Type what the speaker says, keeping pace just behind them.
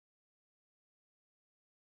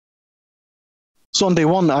So on day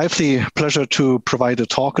one, I have the pleasure to provide a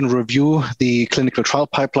talk and review the clinical trial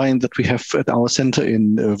pipeline that we have at our center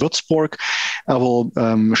in Würzburg. I will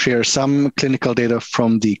share some clinical data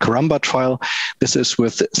from the Caramba trial. This is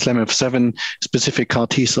with SLAMF7 specific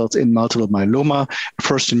CAR-T cells in multiple myeloma,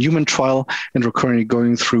 first in human trial, and we're currently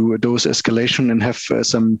going through a dose escalation and have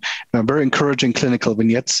some very encouraging clinical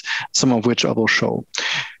vignettes, some of which I will show.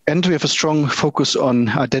 And we have a strong focus on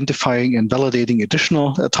identifying and validating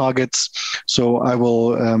additional targets. So I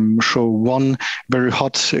will show one very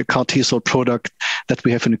hot CAR-T cell product that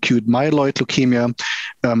we have in acute myeloid leukemia,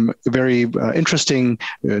 a very interesting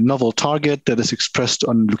novel target that is expressed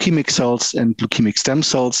on leukemic cells and leukemic stem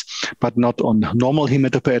cells, but not on normal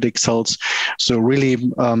hematopoietic cells. So really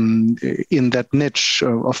in that niche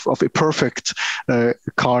of a perfect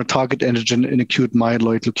CAR target antigen in acute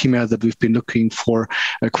myeloid leukemia that we've been looking for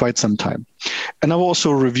quite some time. And I will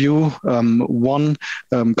also review one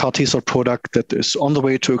CAR-T cell product that is on the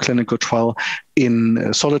way to a clinical trial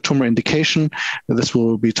in solid tumor indication. This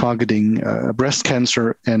will be targeting breast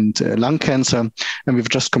cancer and lung cancer. And we've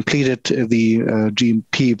just completed the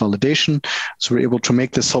GMP validation. So we're able to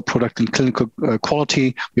make this cell product in clinical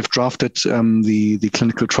quality. We've drafted the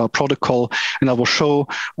clinical trial protocol. And I will show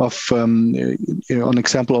an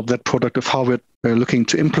example of that product of how we're looking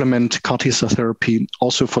to implement CAR-T cell therapy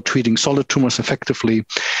also for treating solid tumors effectively,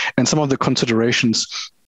 and some of the considerations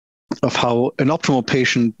of how an optimal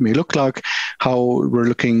patient may look like, how we're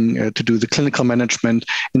looking to do the clinical management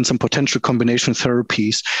in some potential combination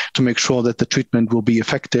therapies to make sure that the treatment will be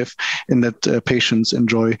effective and that patients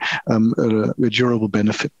enjoy a durable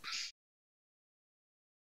benefit.